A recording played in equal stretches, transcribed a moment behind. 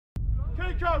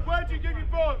Where'd you get your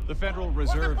bonds? The Federal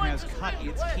Reserve has cut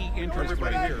its key interest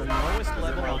rate to the lowest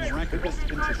level on record. Biggest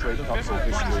interest rate The cuts federal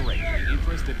in funds history. rate, the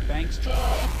interest at banks.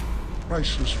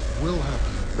 Crisis will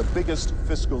happen. The biggest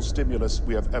fiscal stimulus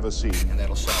we have ever seen. And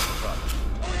that'll solve the problem.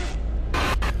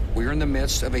 We're in the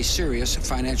midst of a serious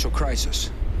financial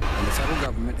crisis, and the federal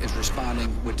government is responding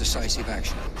with decisive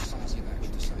action.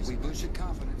 We boosted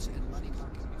confidence in money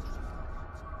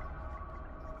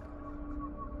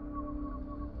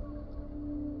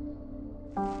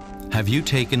market. Have you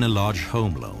taken a large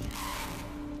home loan?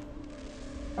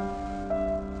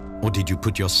 Or did you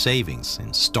put your savings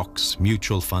in stocks,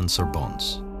 mutual funds, or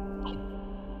bonds?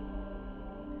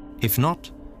 If not,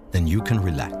 then you can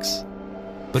relax.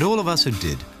 But all of us who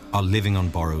did are living on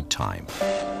borrowed time.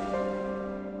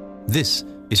 This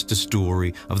is the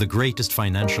story of the greatest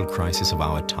financial crisis of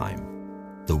our time,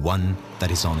 the one that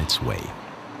is on its way.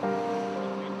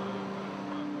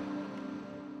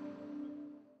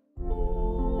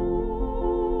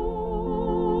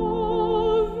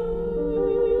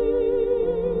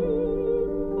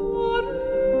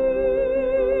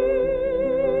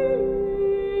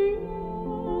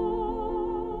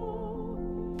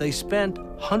 They spent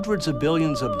hundreds of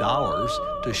billions of dollars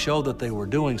to show that they were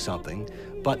doing something,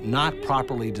 but not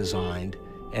properly designed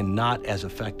and not as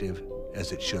effective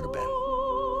as it should have been.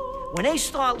 When they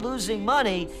start losing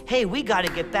money, hey, we got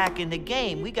to get back in the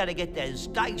game. We got to get those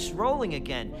dice rolling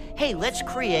again. Hey, let's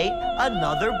create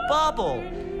another bubble.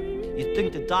 You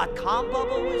think the dot-com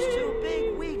bubble was too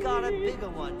big? We got a bigger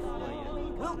one for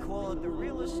you. We'll call it the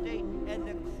real estate and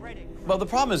the credit. Well, the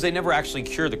problem is they never actually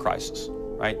cure the crisis,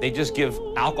 right? They just give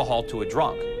alcohol to a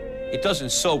drunk. It doesn't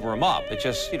sober him up. It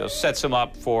just, sets him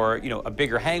up for, a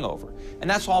bigger hangover. And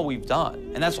that's all we've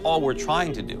done. And that's all we're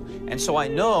trying to do. And so I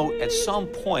know at some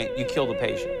point you kill the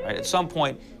patient, right? At some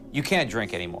point you can't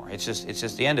drink anymore. It's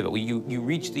just the end of it. You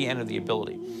reach the end of the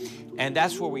ability. And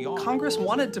that's where we are. Congress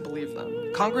wanted to believe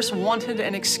them. Congress wanted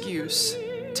an excuse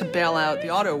to bail out the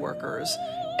auto workers.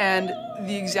 And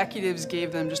the executives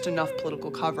gave them just enough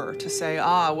political cover to say,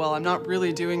 well, I'm not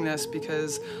really doing this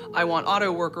because I want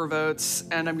auto worker votes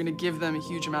and I'm going to give them a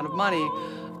huge amount of money.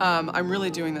 I'm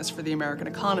really doing this for the American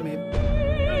economy. The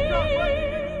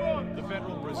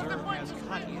Federal Reserve has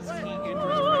cut its key interest rate to the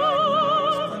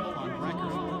lowest level on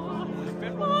record. The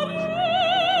federal funds rate.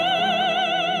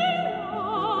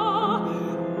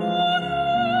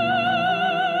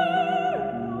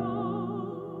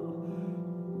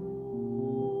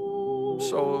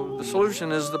 So the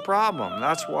solution is the problem.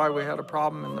 That's why we had a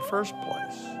problem in the first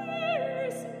place.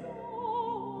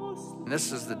 And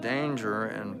this is the danger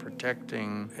in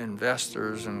protecting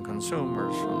investors and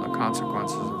consumers from the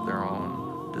consequences of their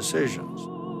own decisions.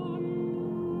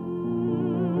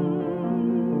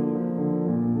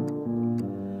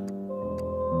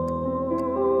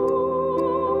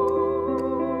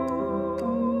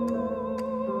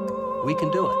 We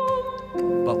can do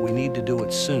it, but we need to do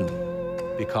it soon,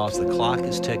 because the clock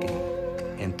is ticking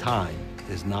and time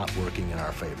is not working in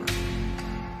our favor.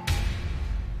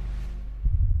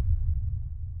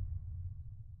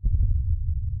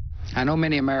 I know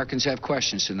many Americans have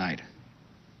questions tonight.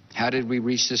 How did we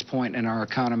reach this point in our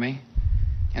economy?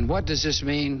 And what does this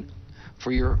mean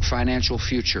for your financial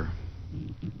future?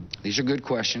 These are good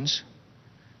questions,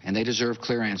 and they deserve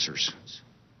clear answers.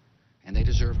 And they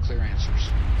deserve clear answers.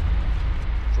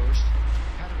 First,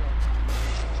 how did our economy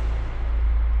reach this point?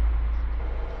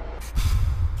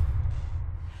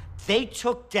 They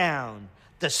took down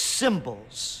the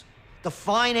symbols, the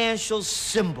financial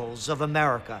symbols of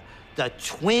America, the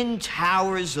twin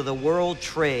towers of the world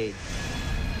trade.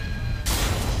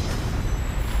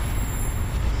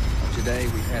 Today,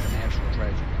 we've had a national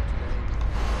tragedy.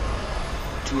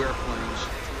 Two airplanes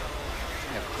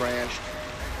have crashed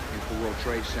into the World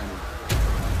Trade Center.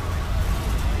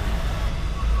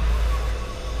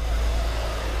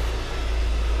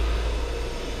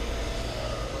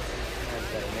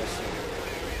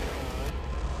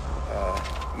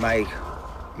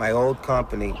 My old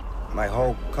company, my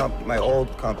old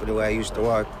company where I used to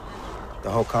work, the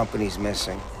whole company's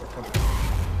missing.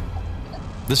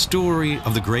 The story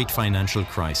of the great financial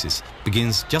crisis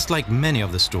begins, just like many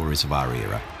of the stories of our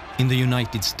era, in the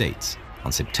United States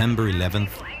on September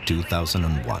 11th,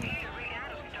 2001.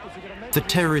 The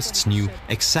terrorists knew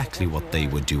exactly what they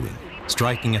were doing,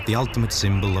 striking at the ultimate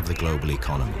symbol of the global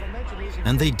economy.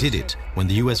 And they did it when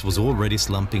the US was already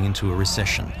slumping into a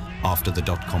recession after the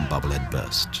dot-com bubble had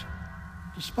burst.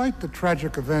 Despite the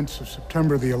tragic events of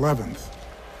September the 11th,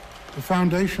 the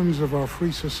foundations of our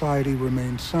free society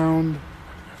remain sound,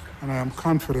 and I am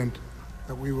confident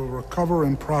that we will recover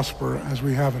and prosper as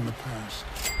we have in the past.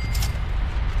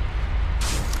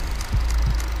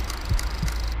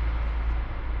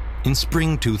 In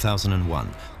spring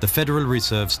 2001, the Federal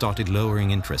Reserve started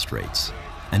lowering interest rates.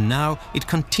 And now it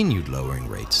continued lowering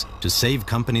rates to save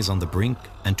companies on the brink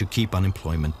and to keep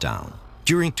unemployment down.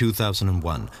 During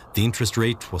 2001, the interest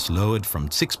rate was lowered from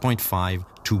 6.5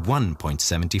 to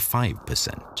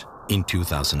 1.75%. In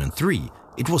 2003,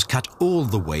 it was cut all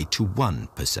the way to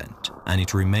 1%, and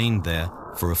it remained there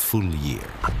for a full year.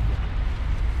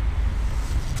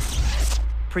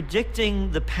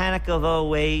 Predicting the panic of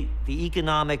 08, the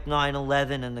economic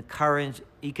 9/11, and the current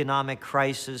economic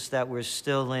crisis that we're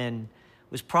still in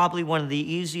was probably one of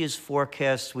the easiest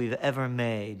forecasts we've ever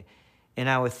made in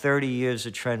our 30 years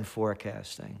of trend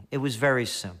forecasting. It was very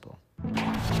simple.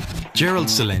 Gerald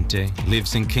Celente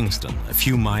lives in Kingston, a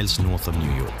few miles north of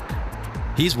New York.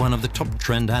 He's one of the top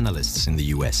trend analysts in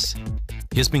the US.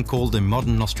 He has been called a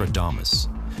modern Nostradamus.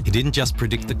 He didn't just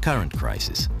predict the current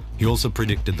crisis, he also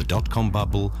predicted the dot-com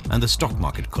bubble and the stock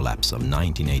market collapse of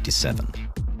 1987.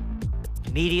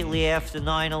 Immediately after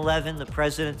 9/11, the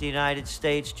President of the United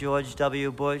States, George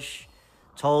W. Bush,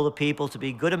 told the people to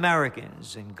be good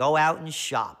Americans and go out and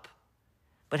shop.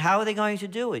 But how are they going to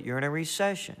do it? You're in a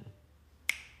recession.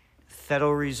 The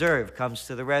Federal Reserve comes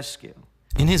to the rescue.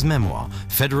 In his memoir,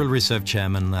 Federal Reserve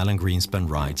Chairman Alan Greenspan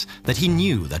writes that he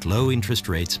knew that low interest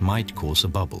rates might cause a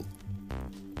bubble.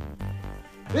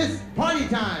 It's party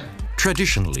time!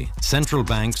 Traditionally, central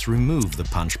banks remove the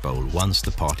punch bowl once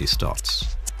the party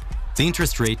starts. The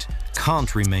interest rate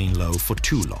can't remain low for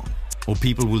too long, or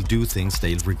people will do things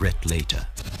they'll regret later.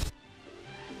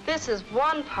 This is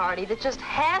one party that just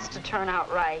has to turn out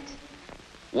right.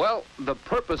 Well, the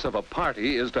purpose of a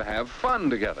party is to have fun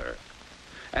together.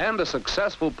 And a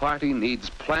successful party needs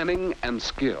planning and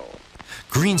skill.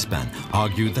 Greenspan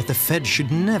argued that the Fed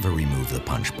should never remove the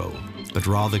punch bowl, but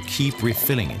rather keep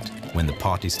refilling it when the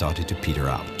party started to peter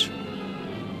out.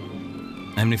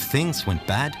 And if things went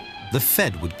bad, the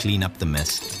Fed would clean up the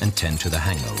mess and tend to the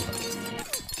hangover.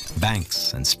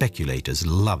 Banks and speculators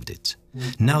loved it.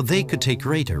 Now they could take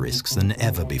greater risks than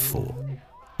ever before.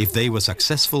 If they were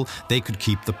successful, they could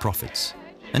keep the profits.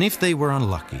 And if they were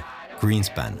unlucky,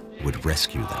 Greenspan would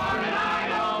rescue them.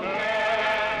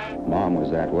 Mom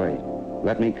was that way.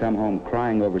 Let me come home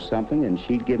crying over something and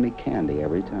she'd give me candy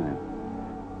every time.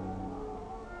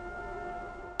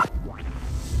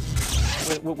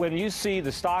 When you see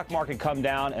the stock market come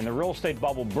down and the real estate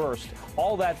bubble burst,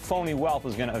 all that phony wealth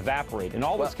is going to evaporate. And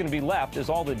all that's going to be left is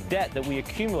all the debt that we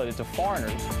accumulated to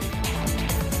foreigners.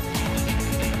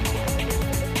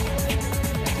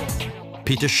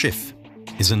 Peter Schiff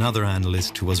is another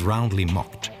analyst who was roundly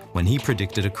mocked when he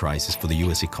predicted a crisis for the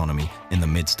US economy in the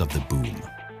midst of the boom.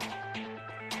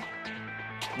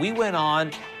 We went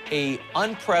on an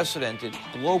unprecedented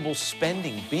global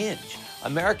spending binge.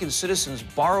 American citizens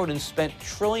borrowed and spent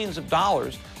trillions of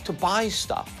dollars to buy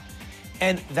stuff.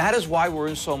 And that is why we're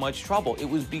in so much trouble. It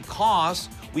was because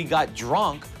we got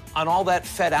drunk on all that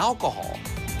Fed alcohol.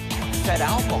 Fed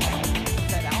alcohol.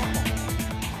 Fed alcohol.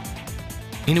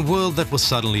 In a world that was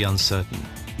suddenly uncertain,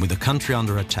 with the country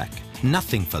under attack,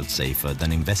 nothing felt safer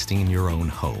than investing in your own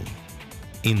home,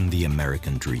 in the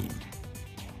American dream.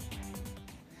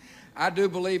 I do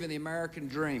believe in the American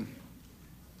dream.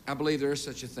 I believe there is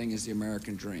such a thing as the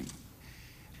American dream.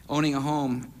 Owning a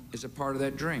home is a part of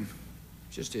that dream.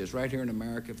 It just is. Right here in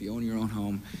America, if you own your own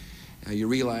home, you're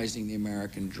realizing the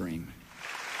American dream.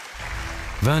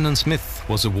 Vernon Smith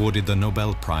was awarded the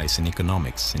Nobel Prize in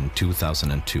Economics in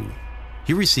 2002.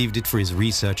 He received it for his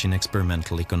research in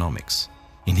experimental economics.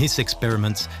 In his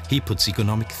experiments, he puts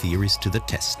economic theories to the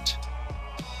test.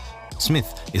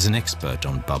 Smith is an expert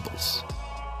on bubbles.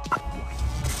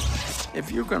 If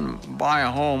you can buy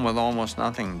a home with almost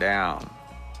nothing down,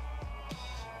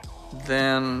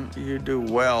 then you do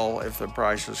well if the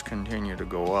prices continue to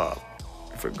go up.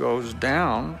 If it goes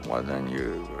down, well, then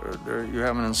you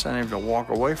have an incentive to walk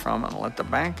away from it and let the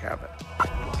bank have it.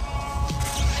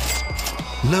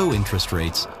 Low interest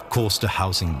rates caused a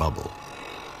housing bubble.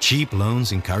 Cheap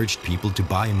loans encouraged people to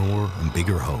buy more and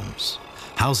bigger homes.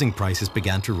 Housing prices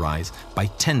began to rise by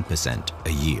 10%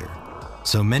 a year.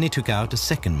 So many took out a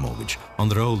second mortgage on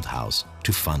their old house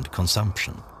to fund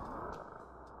consumption.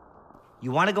 You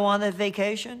want to go on that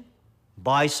vacation?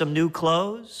 Buy some new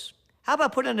clothes? How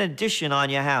about putting an addition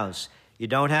on your house? You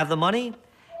don't have the money?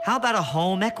 How about a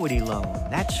home equity loan?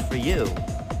 That's for you.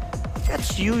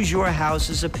 Let's use your house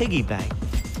as a piggy bank.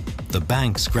 The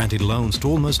banks granted loans to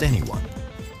almost anyone.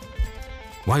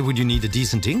 Why would you need a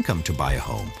decent income to buy a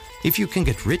home if you can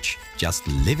get rich just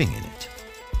living in it?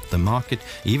 The market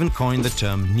even coined the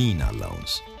term Nina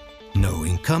loans. No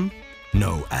income,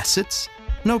 no assets,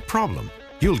 no problem.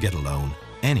 You'll get a loan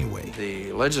anyway.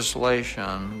 The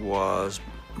legislation was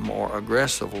more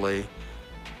aggressively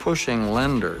pushing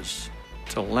lenders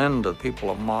to lend to people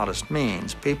of modest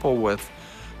means, people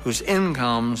whose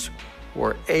incomes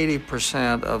were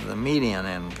 80% of the median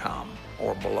income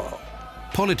or below.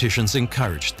 Politicians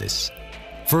encouraged this.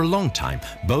 For a long time,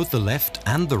 both the left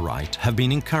and the right have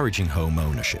been encouraging home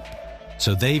ownership.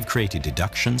 So they've created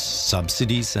deductions,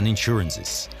 subsidies and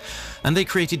insurances. And they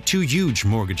created two huge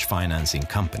mortgage financing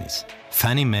companies,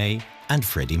 Fannie Mae and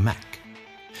Freddie Mac.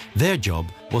 Their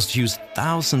job was to use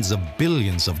thousands of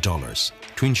billions of dollars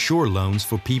to insure loans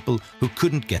for people who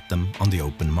couldn't get them on the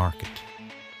open market.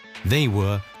 They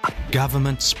were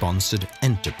government-sponsored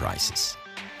enterprises.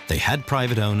 They had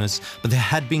private owners, but they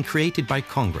had been created by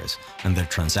Congress, and their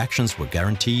transactions were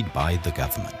guaranteed by the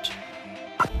government.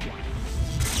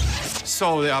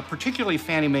 So particularly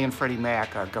Fannie Mae and Freddie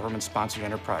Mac are government-sponsored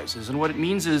enterprises. And what it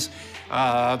means is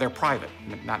they're private,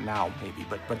 not now maybe,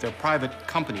 but they're private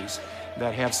companies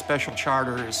that have special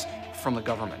charters from the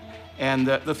government. And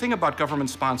the thing about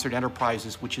government-sponsored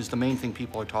enterprises, which is the main thing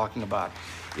people are talking about,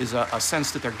 is a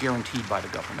sense that they're guaranteed by the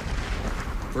government.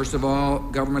 First of all,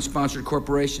 government-sponsored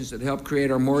corporations that help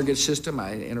create our mortgage system.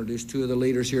 I introduced two of the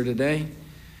leaders here today.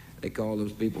 They call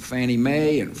those people Fannie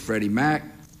Mae and Freddie Mac,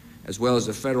 as well as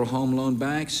the federal home loan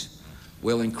banks,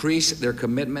 will increase their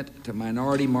commitment to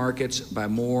minority markets by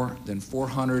more than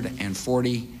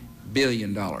 $440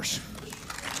 billion.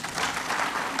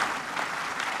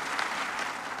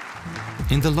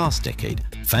 In the last decade,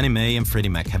 Fannie Mae and Freddie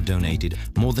Mac have donated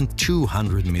more than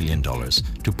 $200 million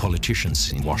to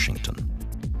politicians in Washington.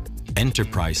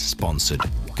 Enterprise-sponsored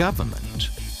government.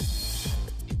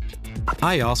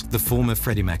 I asked the former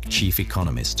Freddie Mac chief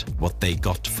economist what they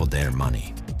got for their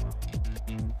money.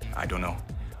 I don't know.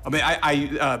 I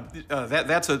mean,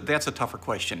 that's a tougher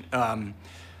question.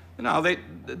 No,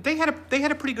 they had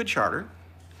a pretty good charter.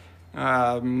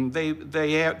 They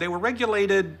were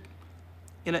regulated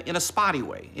in a spotty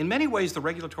way. In many ways, the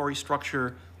regulatory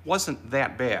structure wasn't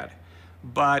that bad,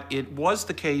 but it was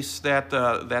the case that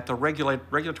the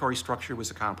regulatory structure was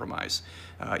a compromise.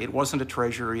 It wasn't a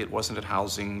treasury, it wasn't a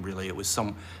housing, really. It was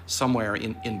somewhere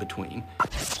in between.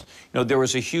 You know, there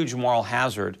was a huge moral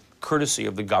hazard courtesy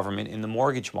of the government in the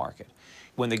mortgage market.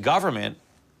 When the government,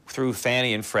 through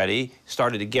Fannie and Freddie,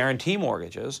 started to guarantee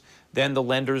mortgages, then the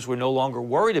lenders were no longer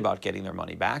worried about getting their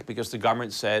money back because the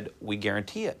government said, we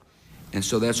guarantee it. And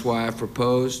so that's why I've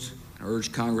proposed and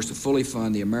urged Congress to fully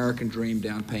fund the American Dream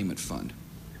Down Payment Fund.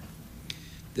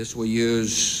 This will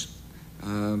use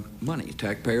money,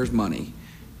 taxpayers' money,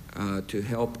 to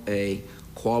help a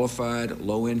qualified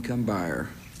low-income buyer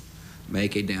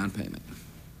make a down payment.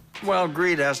 Well,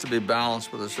 greed has to be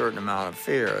balanced with a certain amount of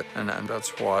fear, and that's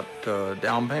what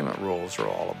down payment rules are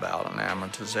all about, and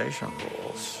amortization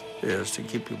rules, is to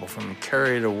keep people from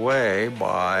carried away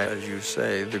by, as you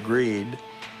say, the greed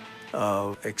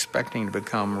of expecting to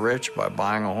become rich by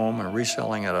buying a home and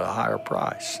reselling it at a higher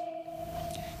price.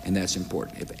 And that's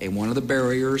important. If one of the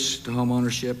barriers to home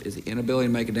ownership is the inability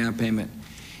to make a down payment,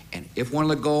 and if one of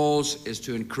the goals is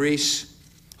to increase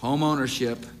home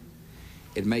ownership,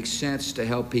 it makes sense to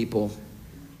help people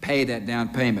pay that down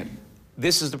payment.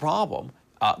 This is the problem,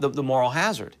 the moral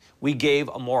hazard. We gave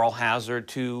a moral hazard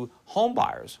to home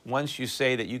buyers. Once you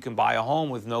say that you can buy a home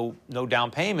with no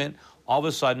down payment, all of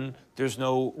a sudden there's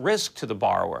no risk to the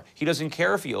borrower. He doesn't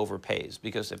care if he overpays,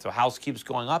 because if the house keeps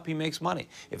going up, he makes money.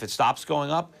 If it stops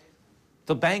going up,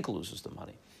 the bank loses the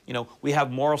money. You know, we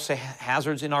have moral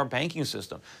hazards in our banking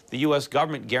system. The U.S.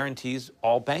 government guarantees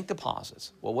all bank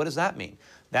deposits. Well, what does that mean?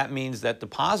 That means that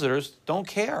depositors don't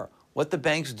care what the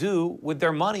banks do with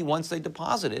their money once they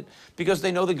deposit it, because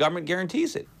they know the government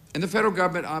guarantees it. And the federal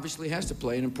government obviously has to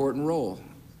play an important role,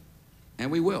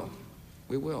 and we will.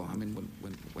 We will. I mean,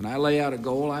 when I lay out a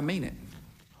goal, I mean it.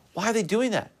 Why are they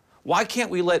doing that? Why can't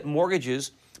we let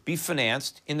mortgages be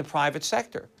financed in the private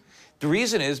sector? The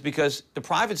reason is because the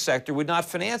private sector would not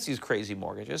finance these crazy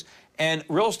mortgages, and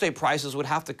real estate prices would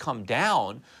have to come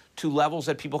down to levels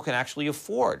that people can actually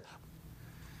afford.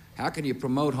 How can you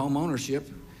promote home ownership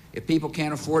if people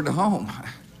can't afford the home?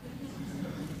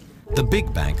 The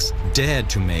big banks dared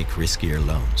to make riskier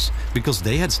loans because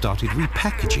they had started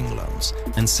repackaging loans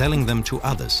and selling them to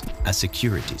others as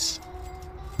securities.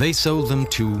 They sold them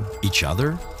to each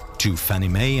other, to Fannie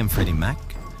Mae and Freddie Mac,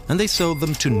 and they sold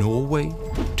them to Norway,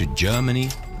 to Germany,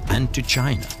 and to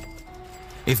China.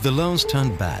 If the loans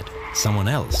turned bad, someone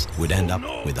else would end up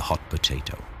with a hot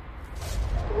potato.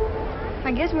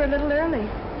 I guess we're a little early.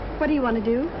 What do you want to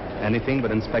do? Anything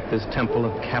but inspect this temple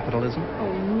of capitalism.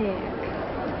 Oh,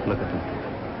 Nick. Look at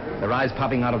them. Their eyes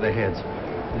popping out of their heads,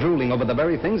 drooling over the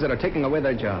very things that are taking away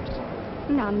their jobs.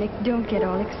 Now, Nick, don't get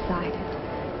all excited.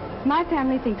 My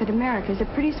family think that America is a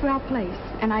pretty swell place,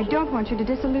 and I don't want you to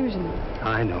disillusion them.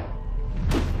 I know.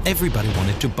 Everybody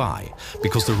wanted to buy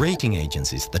because the rating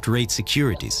agencies that rate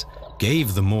securities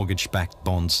gave the mortgage-backed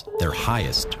bonds their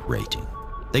highest rating.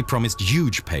 They promised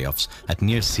huge payoffs at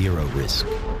near zero risk.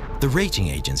 The rating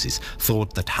agencies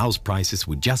thought that house prices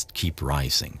would just keep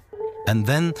rising. And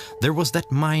then there was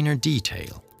that minor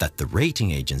detail that the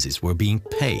rating agencies were being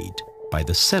paid by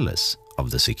the sellers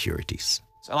of the securities.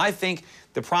 And I think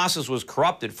the process was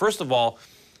corrupted. First of all,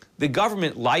 the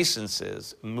government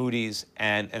licenses Moody's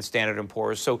and Standard &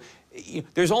 Poor's. So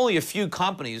there's only a few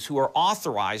companies who are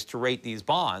authorized to rate these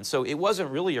bonds. So it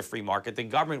wasn't really a free market. The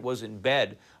government was in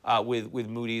bed with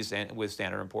Moody's and with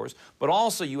Standard & Poor's. But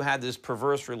also you had this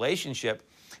perverse relationship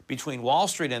between Wall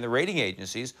Street and the rating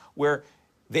agencies where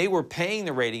they were paying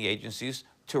the rating agencies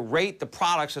to rate the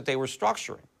products that they were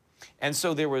structuring. And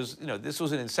so there was, this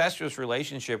was an incestuous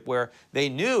relationship where they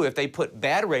knew if they put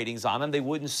bad ratings on them, they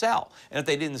wouldn't sell. And if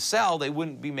they didn't sell, they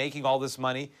wouldn't be making all this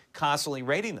money constantly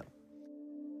rating them.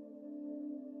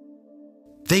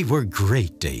 They were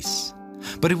great days,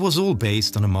 but it was all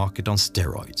based on a market on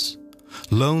steroids.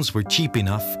 Loans were cheap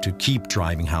enough to keep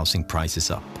driving housing prices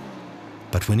up.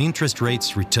 But when interest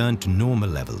rates returned to normal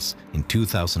levels in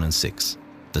 2006,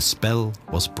 the spell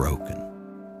was broken.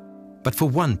 But for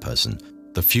one person,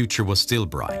 the future was still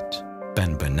bright.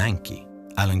 Ben Bernanke,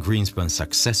 Alan Greenspan's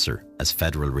successor as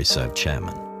Federal Reserve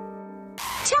Chairman.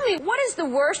 Tell me, what is the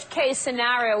worst-case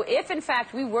scenario if, in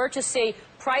fact, we were to see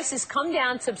prices come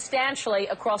down substantially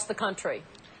across the country?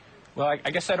 Well,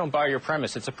 I guess I don't buy your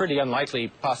premise. It's a pretty unlikely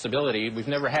possibility. We've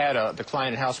never had a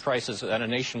decline in house prices on a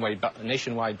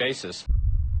nationwide basis.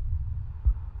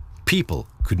 People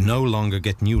could no longer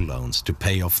get new loans to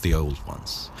pay off the old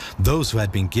ones. Those who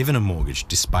had been given a mortgage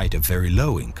despite a very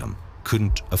low income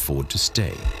couldn't afford to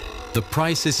stay. The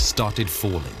prices started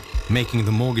falling, making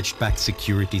the mortgage-backed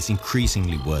securities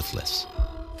increasingly worthless.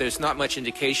 There's not much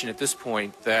indication at this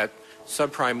point that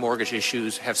subprime mortgage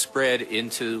issues have spread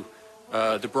into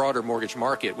the broader mortgage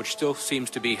market, which still seems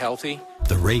to be healthy.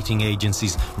 The rating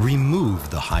agencies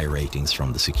removed the high ratings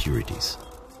from the securities.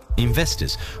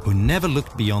 Investors who never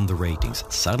looked beyond the ratings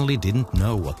suddenly didn't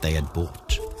know what they had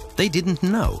bought. They didn't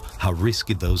know how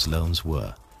risky those loans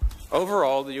were.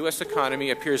 Overall, the U.S.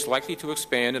 economy appears likely to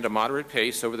expand at a moderate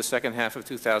pace over the second half of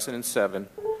 2007,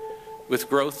 with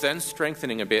growth then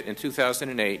strengthening a bit in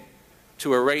 2008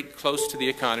 to a rate close to the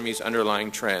economy's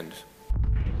underlying trend.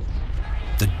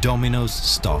 The dominoes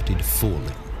started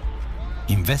falling.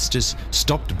 Investors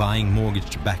stopped buying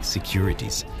mortgage-backed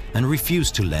securities and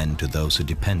refused to lend to those who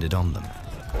depended on them.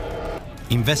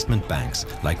 Investment banks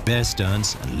like Bear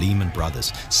Stearns and Lehman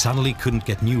Brothers suddenly couldn't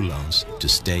get new loans to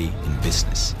stay in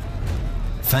business.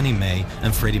 Fannie Mae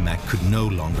and Freddie Mac could no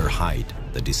longer hide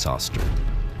the disaster.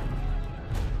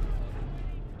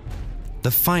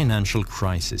 The financial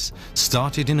crisis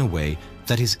started in a way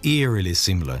that is eerily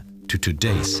similar to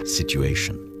today's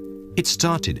situation. It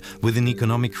started with an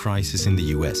economic crisis in the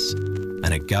US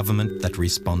and a government that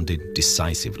responded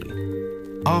decisively.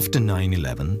 After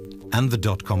 9/11 and the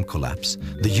dot-com collapse,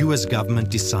 the US government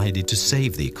decided to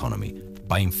save the economy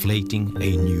by inflating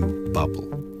a new bubble.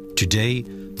 Today,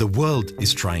 the world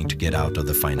is trying to get out of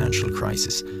the financial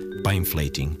crisis by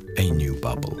inflating a new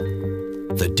bubble.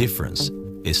 The difference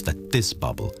is that this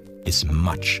bubble is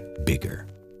much bigger.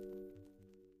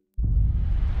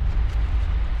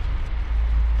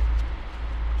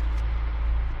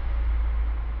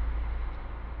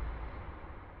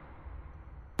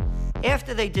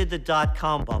 After they did the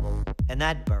dot-com bubble, and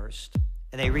that burst,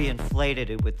 and they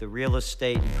reinflated it with the real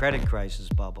estate and credit crisis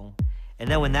bubble, and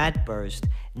then when that burst,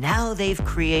 now they've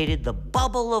created the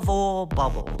bubble of all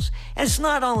bubbles. And it's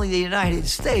not only the United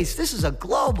States, this is a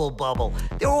global bubble.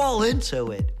 They're all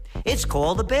into it. It's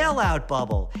called the bailout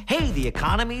bubble. Hey, the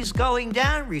economy's going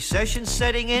down, recession's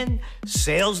setting in,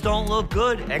 sales don't look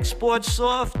good, exports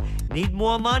soft, need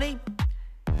more money?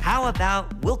 How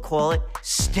about we'll call it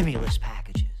stimulus packages?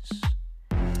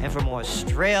 And from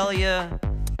Australia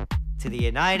to the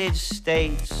United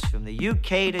States, from the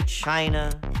UK to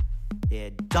China,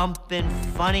 they're dumping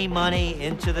funny money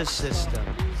into the system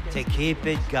to keep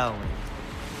it going.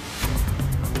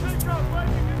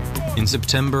 In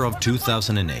September of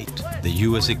 2008, the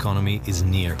US economy is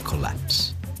near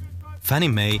collapse. Fannie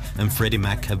Mae and Freddie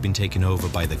Mac have been taken over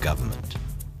by the government.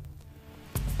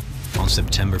 On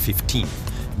September 15th,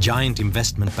 giant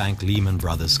investment bank Lehman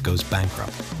Brothers goes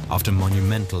bankrupt after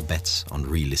monumental bets on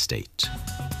real estate.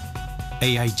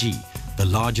 AIG, the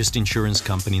largest insurance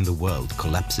company in the world,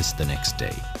 collapses the next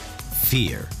day.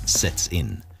 Fear sets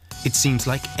in. It seems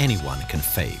like anyone can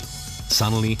fail.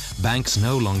 Suddenly, banks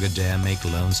no longer dare make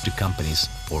loans to companies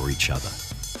or each other.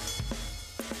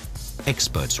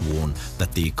 Experts warn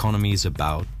that the economy is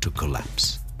about to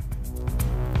collapse.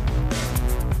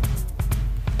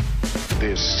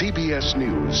 This CBS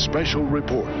News special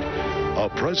report, a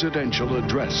presidential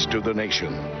address to the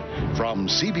nation. From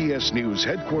CBS News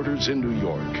headquarters in New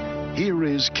York, here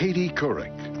is Katie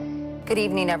Couric. Good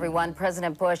evening, everyone.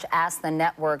 President Bush asked the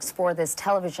networks for this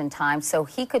television time so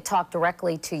he could talk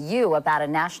directly to you about a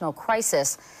national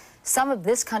crisis. Some of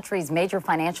this country's major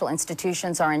financial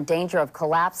institutions are in danger of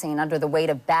collapsing under the weight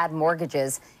of bad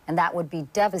mortgages, and that would be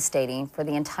devastating for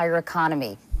the entire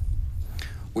economy.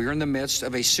 We are in the midst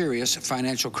of a serious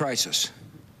financial crisis,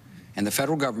 and the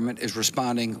federal government is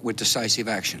responding with decisive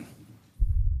action.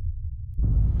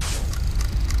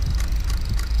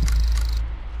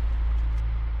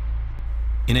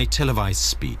 In a televised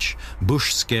speech,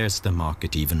 Bush scares the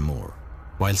market even more,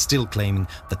 while still claiming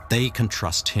that they can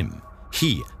trust him.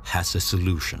 He has a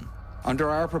solution. Under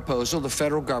our proposal, the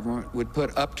federal government would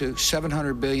put up to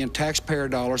 $700 billion taxpayer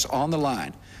dollars on the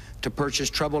line to purchase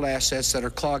troubled assets that are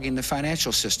clogging the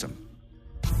financial system.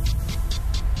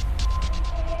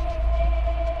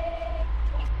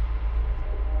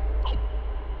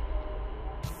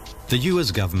 The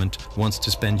US government wants to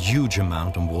spend huge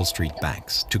amount on Wall Street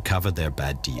banks to cover their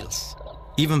bad deals.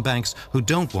 Even banks who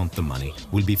don't want the money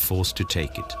will be forced to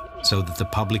take it, so that the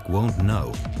public won't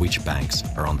know which banks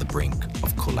are on the brink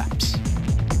of collapse.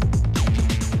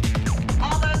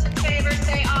 All those in favor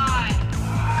say aye.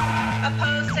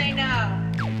 Opposed say no.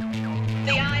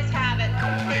 The ayes have it.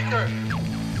 Speaker.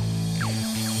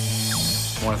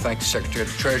 I want to thank the Secretary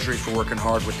of the Treasury for working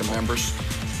hard with the members.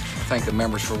 I thank the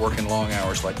members for working long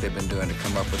hours like they've been doing to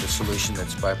come up with a solution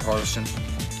that's bipartisan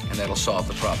and that'll solve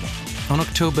the problem. On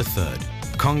October 3rd,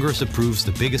 Congress approves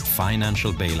the biggest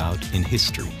financial bailout in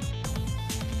history.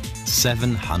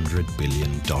 $700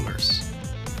 billion.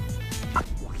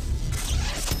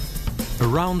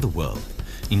 Around the world,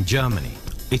 in Germany,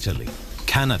 Italy,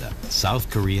 Canada, South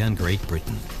Korea and Great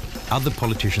Britain, other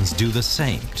politicians do the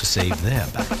same to save their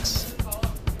banks.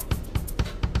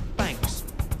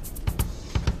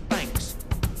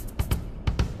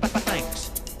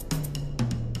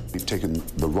 We've taken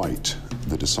the right,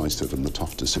 the decisive and the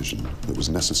tough decision that was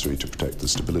necessary to protect the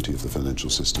stability of the financial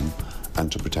system and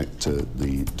to protect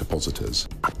the depositors.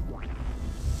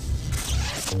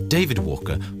 David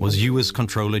Walker was US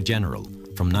Comptroller General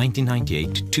from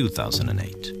 1998 to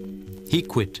 2008. He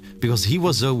quit because he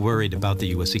was so worried about the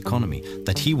US economy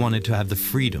that he wanted to have the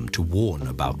freedom to warn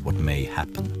about what may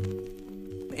happen.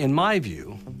 In my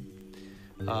view,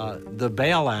 the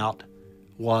bailout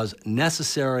was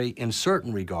necessary in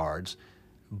certain regards,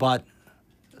 but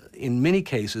in many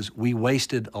cases, we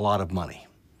wasted a lot of money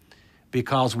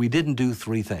because we didn't do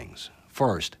three things.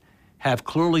 First, have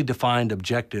clearly defined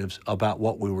objectives about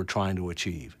what we were trying to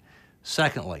achieve.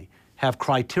 Secondly, have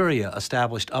criteria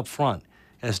established up front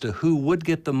as to who would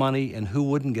get the money and who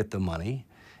wouldn't get the money.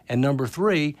 And number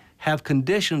three, have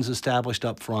conditions established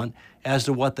up front as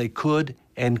to what they could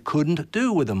and couldn't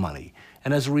do with the money.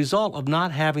 And as a result of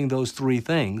not having those three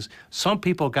things, some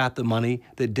people got the money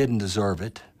that didn't deserve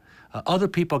it. Other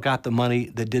people got the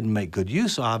money that didn't make good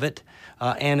use of it.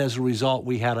 And as a result,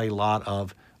 we had a lot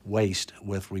of waste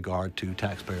with regard to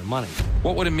taxpayer money.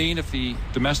 What would it mean if the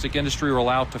domestic industry were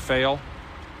allowed to fail?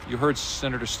 You heard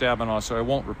Senator Stabenow, so I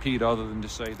won't repeat other than to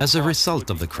say... As a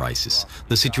result of the crisis,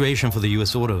 the situation for the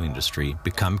US auto industry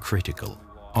became critical.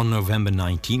 On November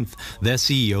 19th, their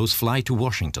CEOs fly to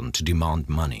Washington to demand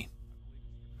money.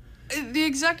 The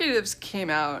executives came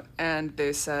out and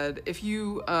they said, if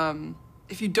you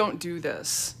don't do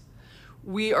this,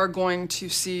 we are going to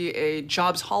see a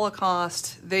jobs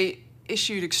holocaust. They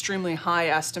issued extremely high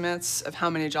estimates of how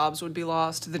many jobs would be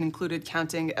lost that included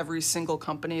counting every single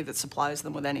company that supplies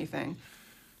them with anything.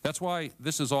 That's why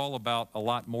this is all about a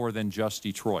lot more than just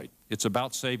Detroit. It's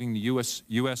about saving the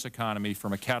U.S. economy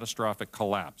from a catastrophic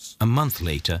collapse. A month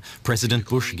later, President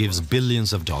Bush gives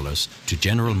billions of dollars to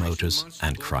General Motors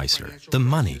and Chrysler. The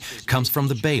money comes from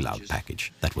the bailout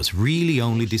package that was really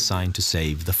only designed to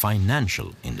save the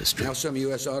financial industry. Now some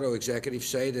U.S. auto executives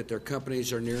say that their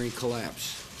companies are nearing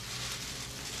collapse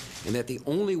and that the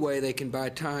only way they can buy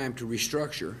time to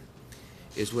restructure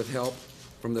is with help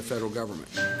from the federal government.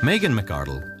 Megan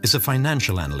McArdle is a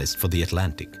financial analyst for The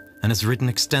Atlantic and has written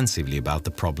extensively about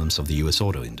the problems of the U.S.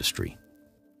 auto industry.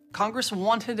 Congress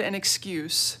wanted an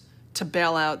excuse to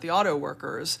bail out the auto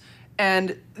workers,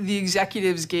 and the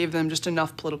executives gave them just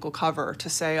enough political cover to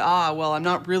say, well, I'm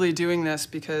not really doing this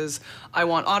because I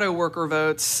want auto worker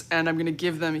votes and I'm going to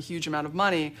give them a huge amount of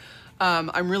money.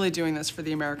 I'm really doing this for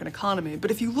the American economy.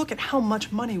 But if you look at how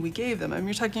much money we gave them, I mean,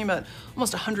 you're talking about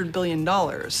almost $100 billion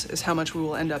is how much we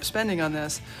will end up spending on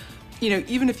this. You know,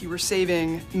 even if you were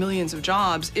saving millions of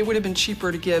jobs, it would have been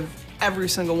cheaper to give every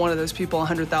single one of those people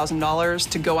 $100,000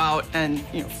 to go out and,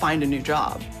 you know, find a new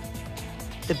job.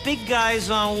 The big guys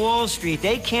on Wall Street,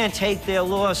 they can't take their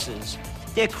losses.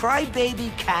 They're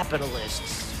crybaby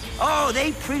capitalists. Oh,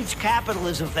 they preach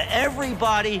capitalism for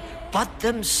everybody but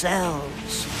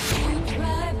themselves.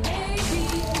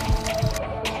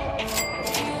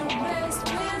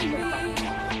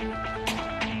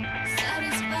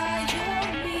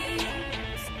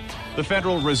 The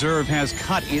Federal Reserve has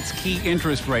cut its key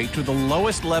interest rate to the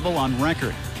lowest level on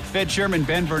record. Fed Chairman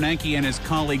Ben Bernanke and his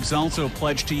colleagues also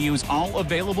pledged to use all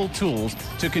available tools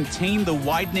to contain the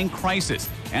widening crisis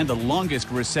and the longest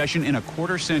recession in a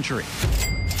quarter century.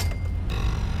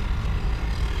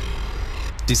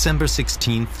 December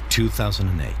 16th,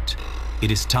 2008.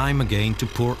 It is time again to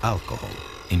pour alcohol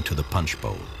into the punch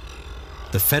bowl.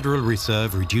 The Federal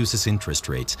Reserve reduces interest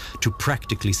rates to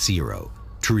practically zero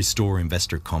to restore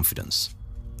investor confidence.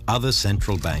 Other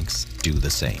central banks do the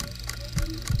same.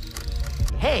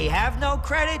 Hey, have no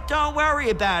credit? Don't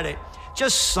worry about it.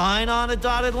 Just sign on a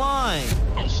dotted line.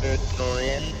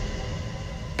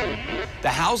 The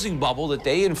housing bubble that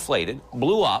they inflated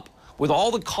blew up with all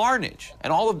the carnage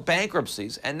and all the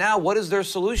bankruptcies. And now what is their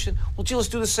solution? Well, gee, let's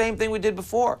do the same thing we did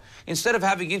before. Instead of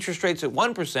having interest rates at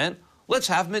 1%, let's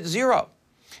have them at 0.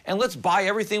 And let's buy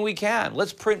everything we can.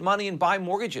 Let's print money and buy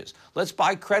mortgages. Let's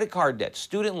buy credit card debt,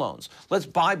 student loans. Let's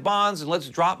buy bonds and let's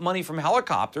drop money from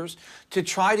helicopters to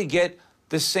try to get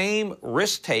the same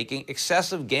risk-taking,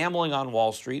 excessive gambling on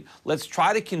Wall Street. Let's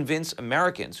try to convince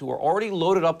Americans who are already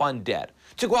loaded up on debt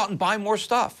to go out and buy more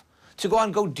stuff, to go out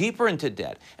and go deeper into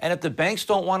debt. And if the banks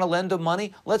don't want to lend them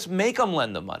money, let's make them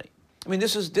lend them money. I mean,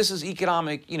 this is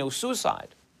economic,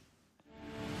 suicide.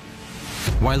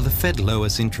 While the Fed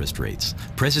lowers interest rates,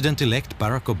 President-elect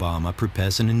Barack Obama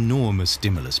prepares an enormous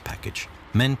stimulus package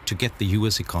meant to get the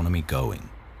U.S. economy going.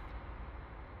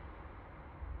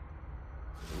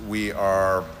 We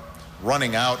are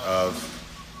running out of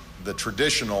the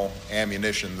traditional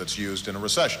ammunition that's used in a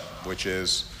recession, which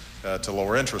is to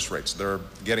lower interest rates. They're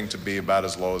getting to be about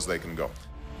as low as they can go.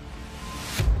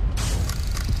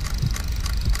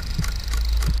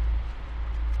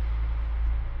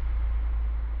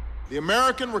 The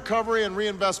American Recovery and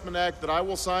Reinvestment Act that I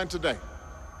will sign today,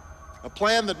 a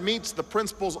plan that meets the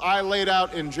principles I laid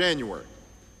out in January,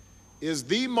 is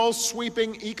the most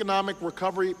sweeping economic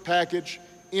recovery package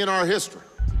in our history.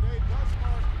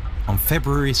 On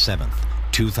February 7th,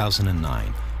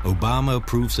 2009, Obama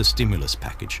approves a stimulus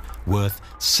package worth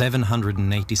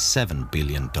 $787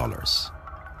 billion.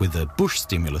 With the Bush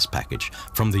stimulus package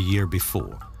from the year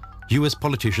before, U.S.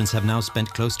 politicians have now spent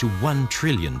close to $1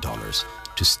 trillion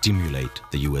to stimulate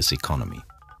the U.S. economy.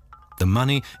 The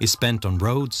money is spent on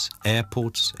roads,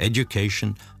 airports,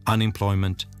 education,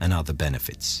 unemployment, and other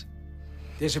benefits.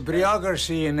 There's a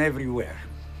bureaucracy in everywhere.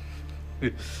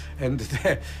 And,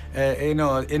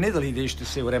 in Italy, they used to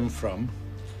say where I'm from,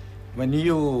 when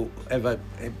you have a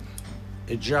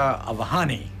jar of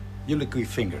honey, you lick your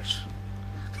fingers.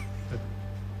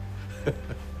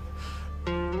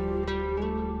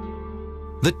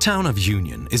 The town of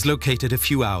Union is located a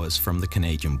few hours from the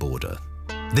Canadian border.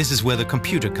 This is where the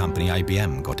computer company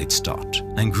IBM got its start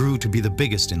and grew to be the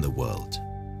biggest in the world.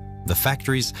 The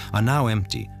factories are now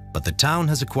empty, but the town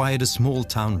has acquired a small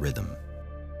town rhythm.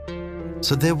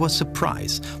 So there was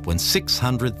surprise when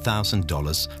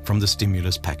 $600,000 from the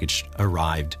stimulus package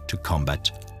arrived to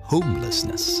combat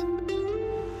homelessness.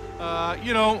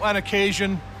 On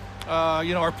occasion,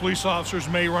 our police officers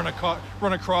may run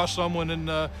across someone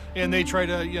and they try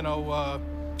to,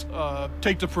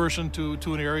 take the person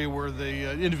to an area where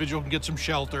the individual can get some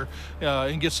shelter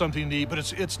and get something to eat, but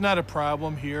it's not a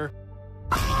problem here.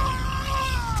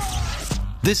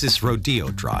 This is Rodeo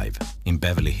Drive in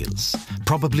Beverly Hills,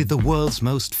 probably the world's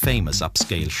most famous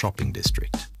upscale shopping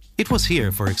district. It was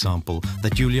here, for example,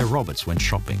 that Julia Roberts went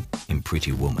shopping in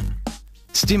Pretty Woman.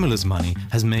 Stimulus money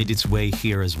has made its way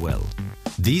here as well.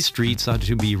 These streets are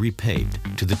to be repaved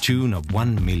to the tune of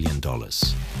 $1 million.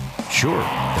 Sure,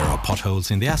 there are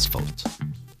potholes in the asphalt,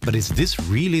 but is this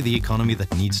really the economy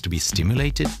that needs to be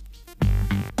stimulated?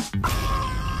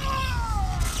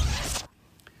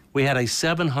 We had a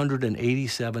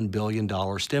 $787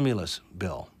 billion stimulus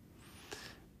bill,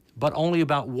 but only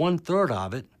about 1/3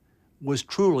 of it was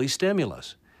truly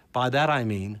stimulus. By that I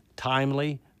mean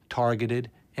timely,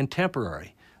 targeted, and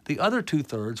temporary. The other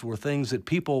 2/3 were things that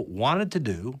people wanted to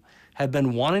do, had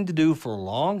been wanting to do for a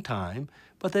long time,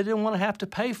 but they didn't want to have to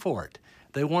pay for it.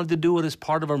 They wanted to do it as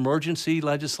part of emergency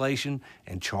legislation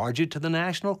and charge it to the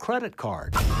national credit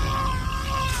card.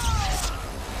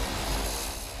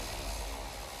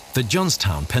 The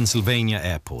Johnstown, Pennsylvania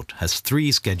airport has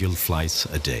 3 scheduled flights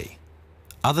a day.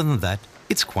 Other than that,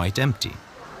 it's quite empty.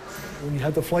 When you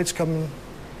have the flights coming,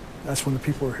 that's when the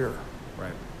people are here.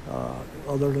 Right.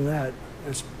 Other than that,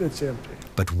 it's empty.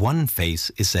 But one face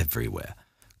is everywhere.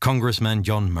 Congressman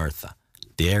John Murtha,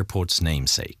 the airport's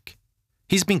namesake.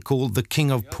 He's been called the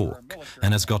King of Pork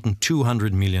and has gotten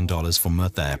 $200 million for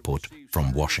Murtha Airport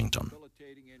from Washington.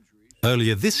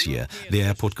 Earlier this year, the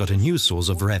airport got a new source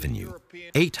of revenue,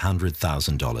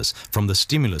 $800,000 from the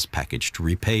stimulus package to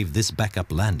repave this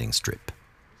backup landing strip.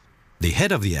 The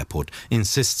head of the airport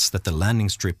insists that the landing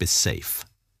strip is safe.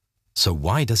 So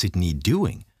why does it need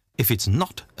doing if it's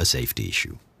not a safety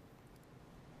issue?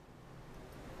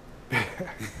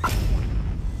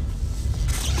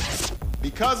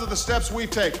 Because of the steps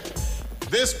we've taken,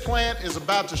 this plant is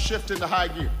about to shift into high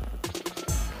gear.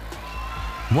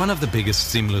 One of the biggest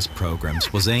stimulus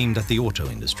programs was aimed at the auto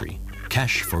industry,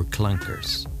 cash for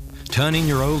clunkers. Turn in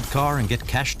your old car and get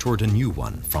cash toward a new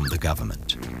one from the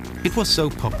government. It was so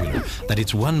popular that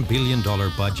its $1 billion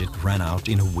budget ran out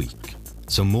in a week,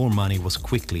 so more money was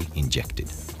quickly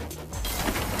injected.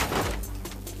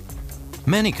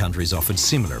 Many countries offered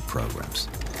similar programs.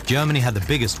 Germany had the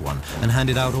biggest one and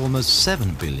handed out almost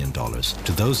 $7 billion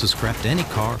to those who scrapped any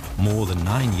car more than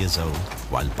 9 years old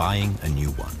while buying a new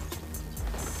one.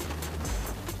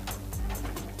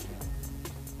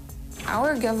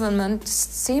 Our government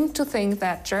seemed to think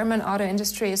that German auto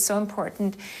industry is so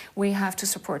important, we have to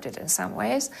support it in some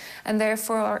ways, and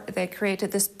therefore they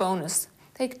created this bonus.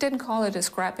 They didn't call it a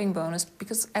scrapping bonus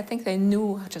because I think they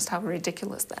knew just how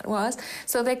ridiculous that was,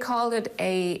 so they called it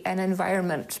an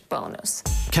environment bonus.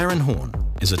 Karen Horn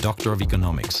is a doctor of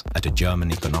economics at the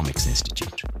German Economics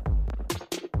Institute.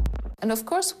 And of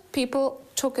course, people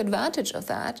took advantage of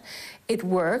that. It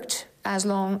worked as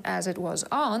long as it was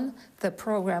on, the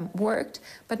program worked,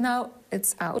 but now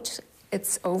it's out,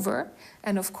 it's over,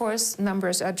 and of course,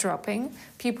 numbers are dropping.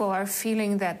 People are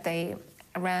feeling that they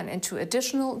ran into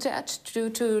additional debt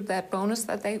due to that bonus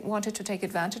that they wanted to take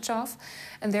advantage of,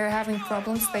 and they're having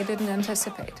problems they didn't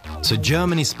anticipate. So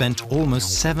Germany spent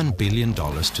almost $7 billion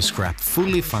to scrap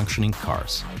fully functioning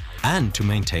cars and to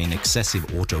maintain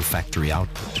excessive auto factory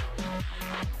output.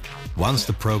 Once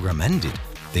the program ended,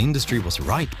 the industry was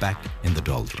right back in the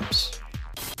doldrums.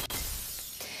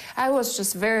 I was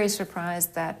just very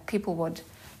surprised that people would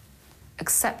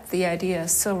accept the idea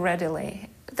so readily.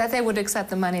 That they would accept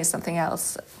the money is something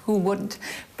else, who wouldn't,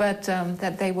 but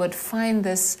that they would find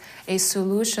this a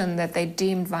solution that they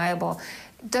deemed viable.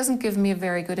 It doesn't give me a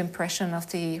very good impression of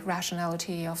the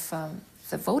rationality of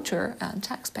the voter and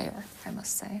taxpayer, I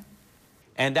must say.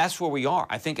 And that's where we are.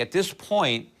 I think at this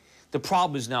point, the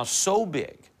problem is now so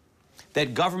big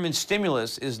that government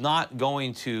stimulus is not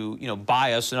going to,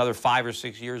 buy us another 5 or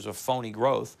 6 years of phony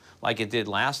growth like it did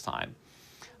last time.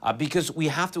 Because we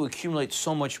have to accumulate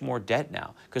so much more debt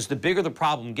now. Because the bigger the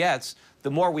problem gets,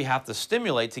 the more we have to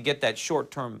stimulate to get that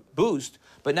short-term boost.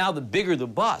 But now the bigger the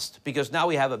bust, because now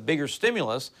we have a bigger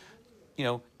stimulus,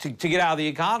 to get out of the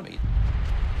economy.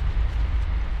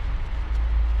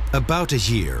 About a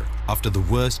year after the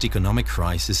worst economic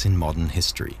crisis in modern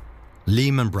history,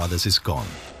 Lehman Brothers is gone.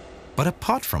 But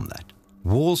apart from that,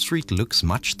 Wall Street looks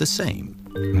much the same.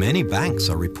 Many banks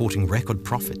are reporting record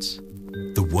profits.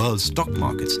 The world's stock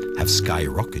markets have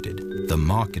skyrocketed. The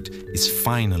market is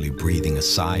finally breathing a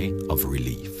sigh of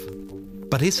relief.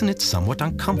 But isn't it somewhat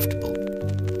uncomfortable?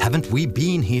 Haven't we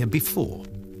been here before?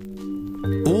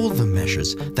 All the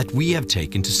measures that we have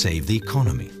taken to save the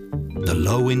economy, the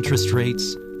low interest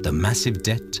rates, the massive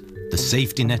debt, the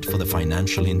safety net for the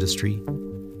financial industry,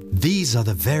 these are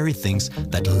the very things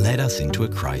that led us into a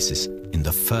crisis in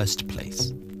the first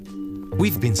place.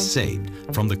 We've been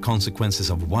saved from the consequences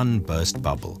of one burst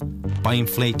bubble by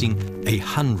inflating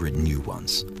 100 new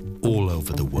ones all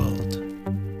over the world.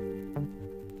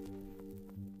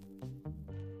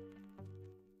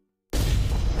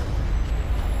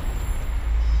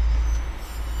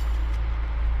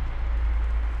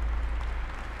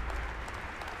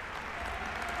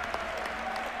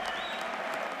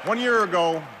 One year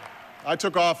ago, I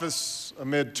took office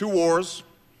amid 2 wars,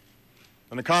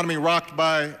 an economy rocked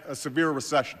by a severe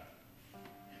recession,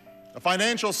 a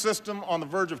financial system on the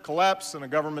verge of collapse, and a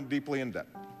government deeply in debt.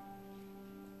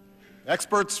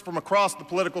 Experts from across the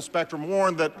political spectrum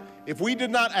warned that if we did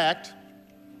not act,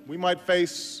 we might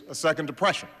face a second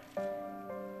depression.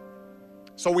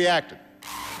 So we acted,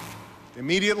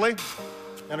 immediately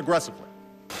and aggressively.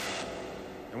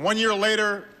 And 1 year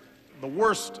later, the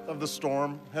worst of the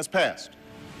storm has passed.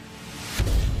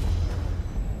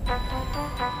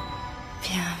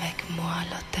 Viens avec moi à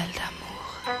l'hôtel d'amour.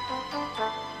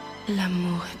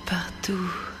 L'amour est partout.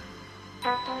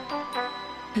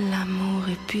 L'amour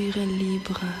est pur et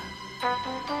libre.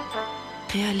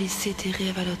 Réaliser tes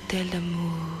rêves à l'hôtel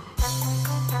d'amour.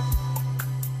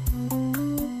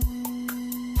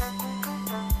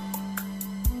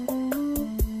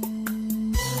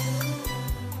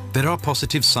 There are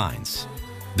positive signs.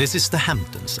 This is the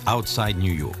Hamptons outside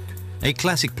New York, a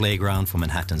classic playground for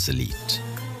Manhattan's elite.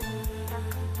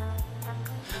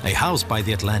 A house by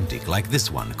the Atlantic like this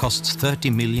one costs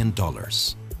 $30 million.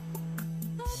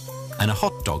 And a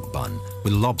hot dog bun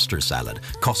with lobster salad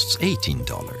costs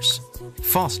 $18.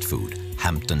 Fast food,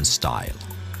 Hampton style.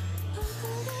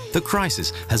 The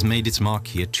crisis has made its mark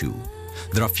here too.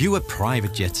 There are fewer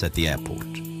private jets at the airport.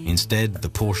 Instead, the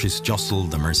Porsches jostle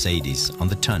the Mercedes on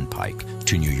the turnpike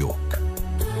to New York.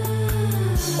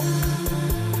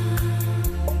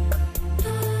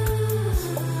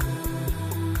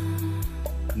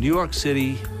 New York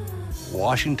City,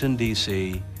 Washington,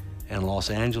 D.C., and Los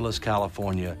Angeles,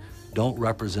 California don't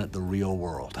represent the real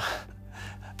world.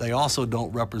 They also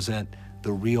don't represent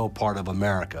the real part of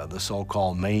America, the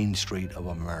so-called Main Street of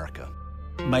America.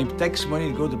 My tax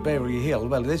money go to Beverly Hills.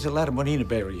 Well, there's a lot of money in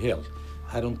Beverly Hills.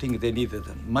 I don't think they needed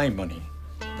my money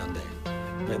than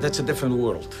there. But that's a different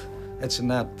world. That's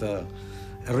not a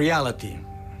reality,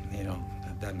 you know,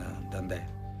 than that.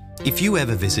 If you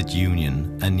ever visit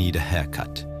Union and need a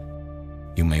haircut,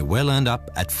 you may well end up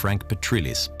at Frank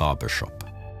Petrilli's barbershop.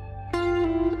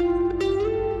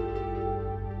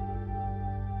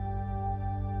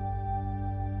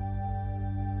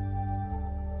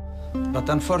 But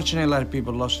unfortunately, a lot of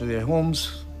people lost their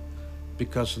homes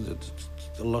because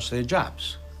they lost their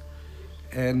jobs.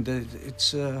 And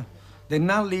they're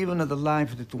not living the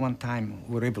life that one time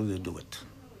were able to do it.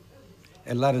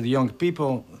 A lot of the young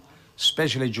people,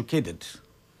 especially educated,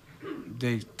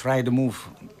 they try to move,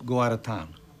 go out of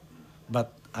town.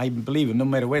 But I believe no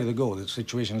matter where they go, the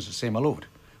situation is the same all over.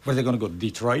 Where they're going to go,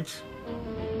 Detroit?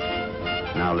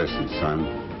 Now listen, son.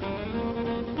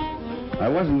 I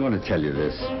wasn't going to tell you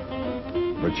this,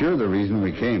 but you're the reason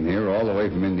we came here all the way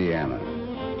from Indiana.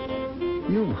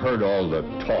 You've heard all the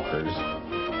talkers.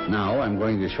 Now I'm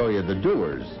going to show you the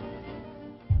doers.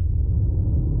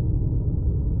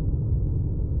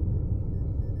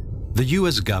 The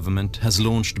US government has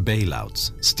launched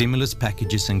bailouts, stimulus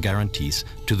packages and guarantees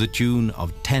to the tune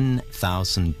of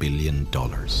 $10,000 billion.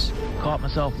 Caught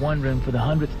myself wondering for the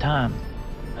 100th time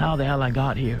how the hell I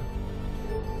got here.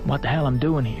 What the hell I'm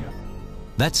doing here.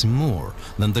 That's more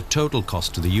than the total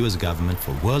cost to the US government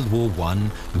for World War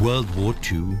I, World War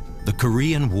II, the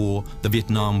Korean War, the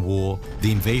Vietnam War,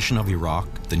 the invasion of Iraq,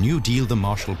 the New Deal, the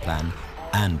Marshall Plan,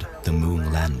 and the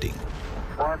moon landing.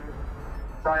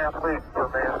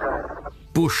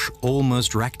 Bush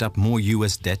almost racked up more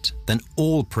US debt than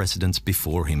all presidents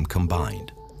before him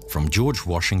combined, from George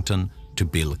Washington to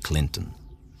Bill Clinton.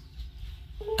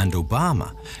 And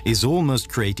Obama is almost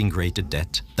creating greater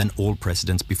debt than all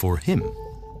presidents before him,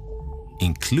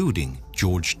 including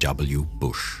George W.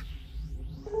 Bush.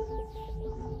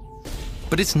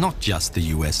 But it's not just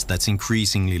the US that's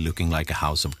increasingly looking like a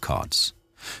house of cards.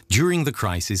 During the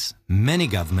crisis, many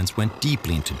governments went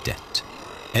deeply into debt.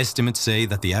 Estimates say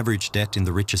that the average debt in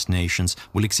the richest nations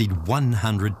will exceed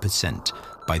 100%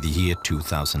 by the year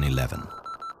 2011.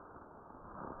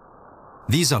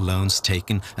 These are loans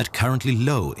taken at currently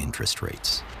low interest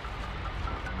rates.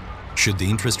 Should the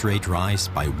interest rate rise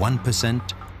by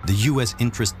 1%, the US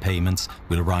interest payments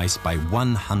will rise by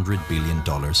 $100 billion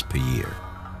per year.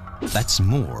 That's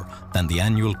more than the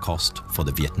annual cost for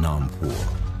the Vietnam War.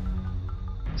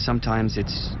 Sometimes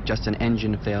it's just an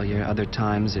engine failure, other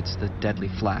times it's the deadly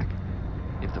flak.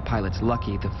 If the pilot's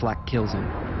lucky, the flak kills him.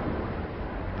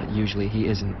 But usually he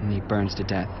isn't, and he burns to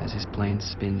death as his plane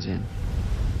spins in.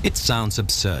 It sounds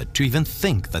absurd to even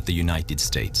think that the United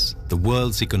States, the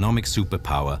world's economic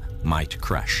superpower, might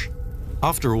crash.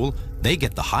 After all, they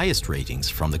get the highest ratings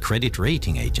from the credit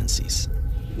rating agencies.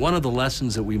 One of the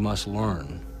lessons that we must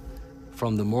learn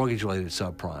from the mortgage-related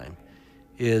subprime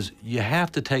is you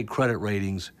have to take credit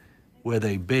ratings with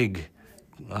a big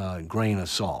grain of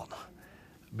salt.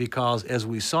 Because as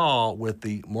we saw with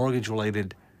the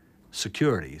mortgage-related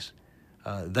securities,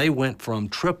 they went from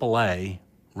AAA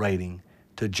rating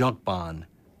to junk bond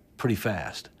pretty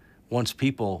fast once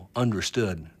people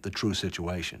understood the true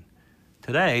situation.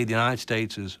 Today, the United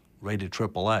States is rated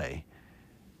AAA,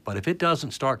 but if it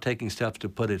doesn't start taking steps to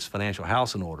put its financial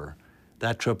house in order,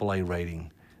 that AAA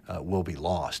rating will be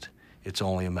lost. It's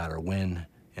only a matter of when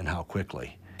and how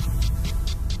quickly.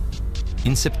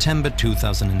 In September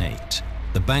 2008,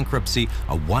 The bankruptcy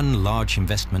of one large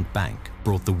investment bank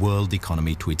brought the world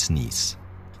economy to its knees.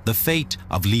 The fate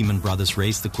of Lehman Brothers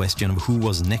raised the question of who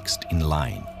was next in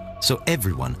line, so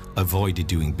everyone avoided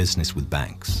doing business with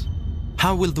banks.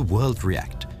 How will the world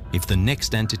react if the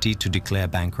next entity to declare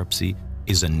bankruptcy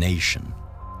is a nation?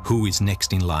 Who is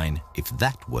next in line if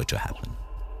that were to happen?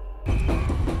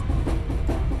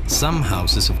 Some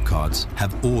houses of cards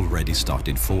have already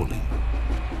started falling.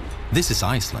 This is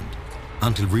Iceland,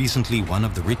 until recently one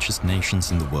of the richest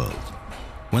nations in the world.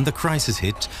 When the crisis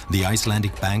hit, the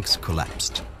Icelandic banks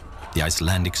collapsed. The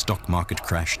Icelandic stock market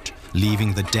crashed,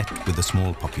 leaving the debt with a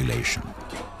small population.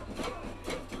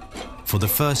 For the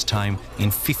first time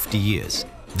in 50 years,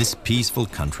 this peaceful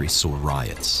country saw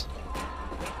riots.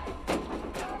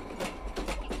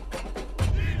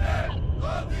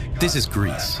 This is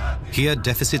Greece. Here,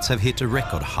 deficits have hit a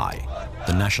record high.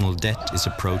 The national debt is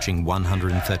approaching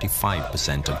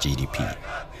 135% of GDP.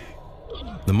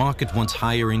 The market wants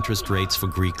higher interest rates for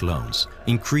Greek loans,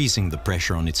 increasing the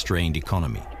pressure on its strained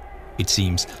economy. It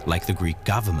seems like the Greek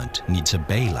government needs a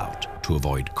bailout to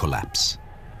avoid collapse.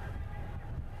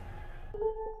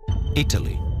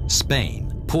 Italy,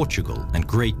 Spain, Portugal, and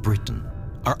Great Britain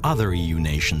are other EU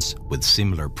nations with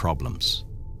similar problems.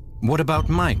 What about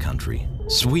my country,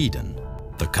 Sweden?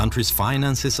 The country's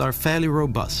finances are fairly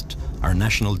robust. Our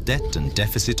national debt and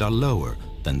deficit are lower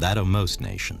than that of most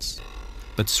nations.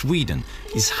 But Sweden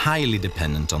is highly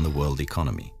dependent on the world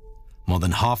economy. More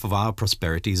than half of our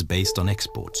prosperity is based on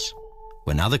exports.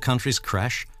 When other countries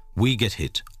crash, we get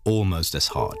hit almost as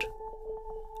hard.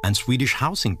 And Swedish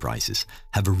housing prices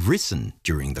have risen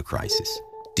during the crisis,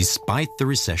 despite the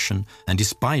recession and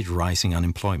despite rising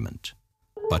unemployment.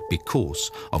 But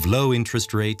because of low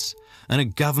interest rates and a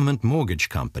government mortgage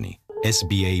company,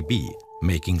 SBAB,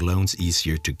 making loans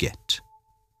easier to get.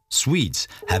 Swedes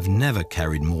have never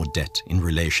carried more debt in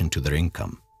relation to their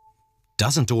income.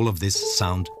 Doesn't all of this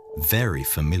sound very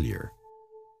familiar?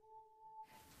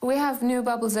 We have new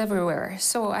bubbles everywhere,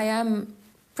 so I am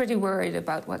pretty worried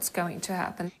about what's going to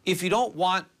happen. If you don't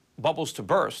want bubbles to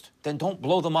burst, then don't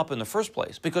blow them up in the first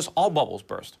place, because all bubbles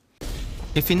burst.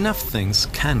 If enough things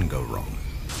can go wrong,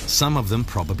 some of them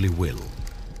probably will.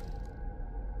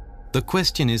 The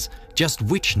question is just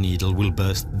which needle will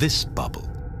burst this bubble?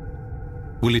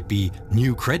 Will it be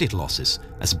new credit losses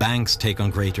as banks take on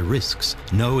greater risks,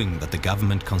 knowing that the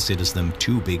government considers them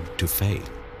too big to fail?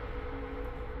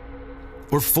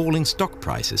 Or falling stock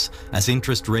prices as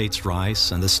interest rates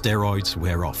rise and the steroids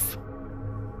wear off?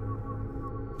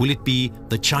 Will it be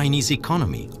the Chinese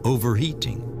economy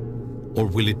overheating? Or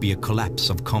will it be a collapse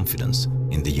of confidence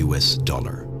in the US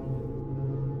dollar?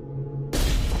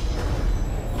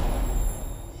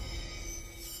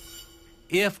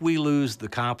 If we lose the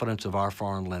confidence of our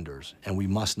foreign lenders, and we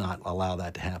must not allow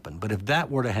that to happen, but if that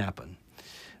were to happen,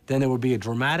 then there would be a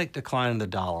dramatic decline in the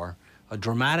dollar, a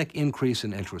dramatic increase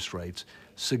in interest rates,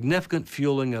 significant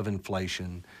fueling of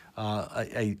inflation,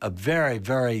 a very,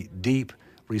 very deep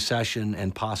recession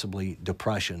and possibly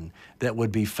depression that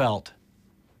would be felt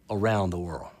around the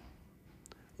world.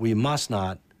 We must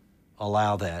not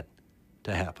allow that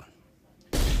to happen.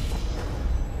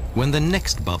 When the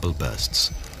next bubble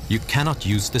bursts, you cannot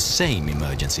use the same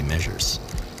emergency measures.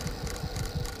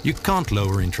 You can't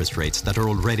lower interest rates that are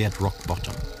already at rock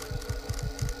bottom.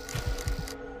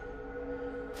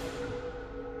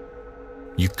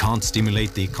 You can't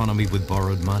stimulate the economy with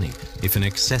borrowed money if an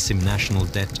excessive national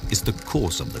debt is the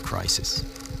cause of the crisis.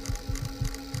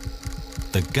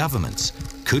 The governments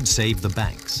could save the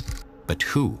banks, but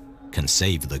who can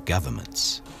save the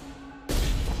governments?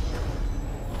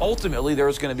 Ultimately,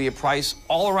 there's going to be a price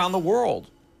all around the world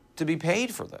to be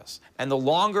paid for this. And the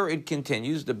longer it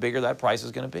continues, the bigger that price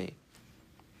is going to be.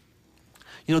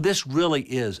 You know, this really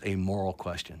is a moral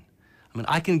question. I mean,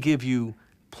 I can give you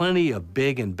plenty of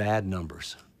big and bad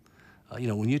numbers. You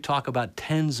know, when you talk about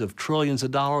tens of trillions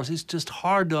of dollars, it's just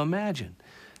hard to imagine.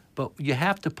 But you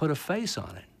have to put a face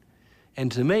on it.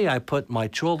 And to me, I put my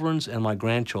children's and my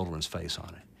grandchildren's face on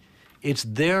it. It's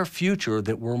their future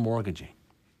that we're mortgaging.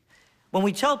 When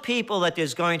we tell people that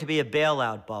there's going to be a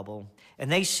bailout bubble,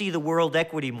 and they see the world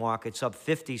equity markets up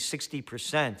 50,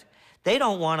 60%, they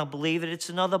don't want to believe that it's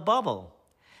another bubble.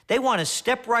 They want to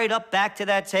step right up back to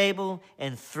that table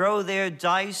and throw their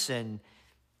dice and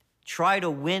try to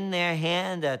win their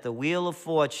hand at the wheel of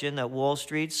fortune that Wall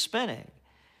Street's spinning.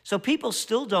 So people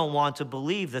still don't want to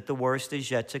believe that the worst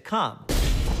is yet to come.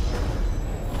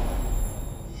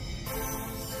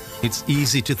 It's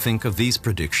easy to think of these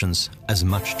predictions as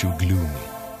much too gloomy,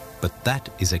 but that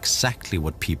is exactly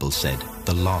what people said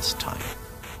the last time.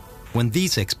 when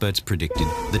these experts predicted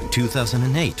the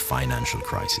 2008 financial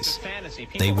crisis.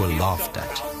 They were laughed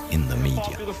at in the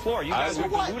media. You guys are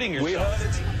deluding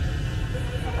yourself.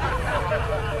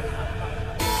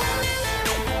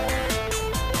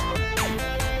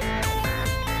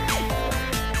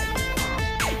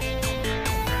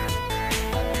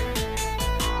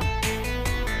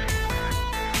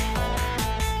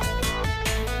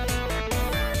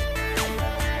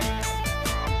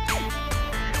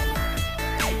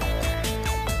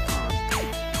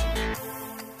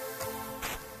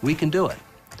 We can do it,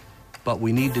 but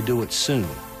we need to do it soon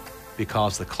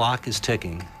because the clock is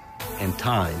ticking and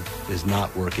time is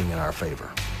not working in our favor.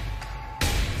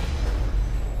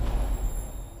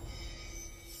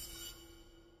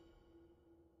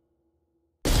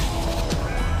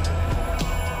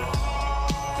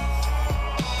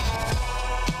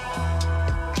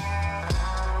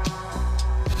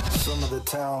 Some of the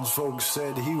townsfolk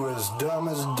said he was dumb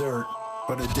as dirt,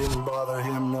 but it didn't bother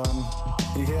him none.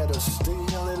 He had a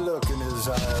steely look in his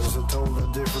eyes that told a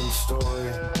different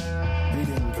story. He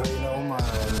didn't pay no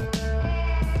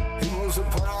mind. He was a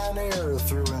pioneer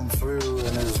through and through,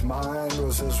 and his mind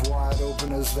was as wide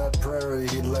open as that prairie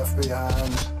he'd left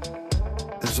behind.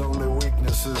 His only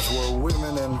weaknesses were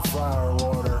women and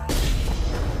firewater.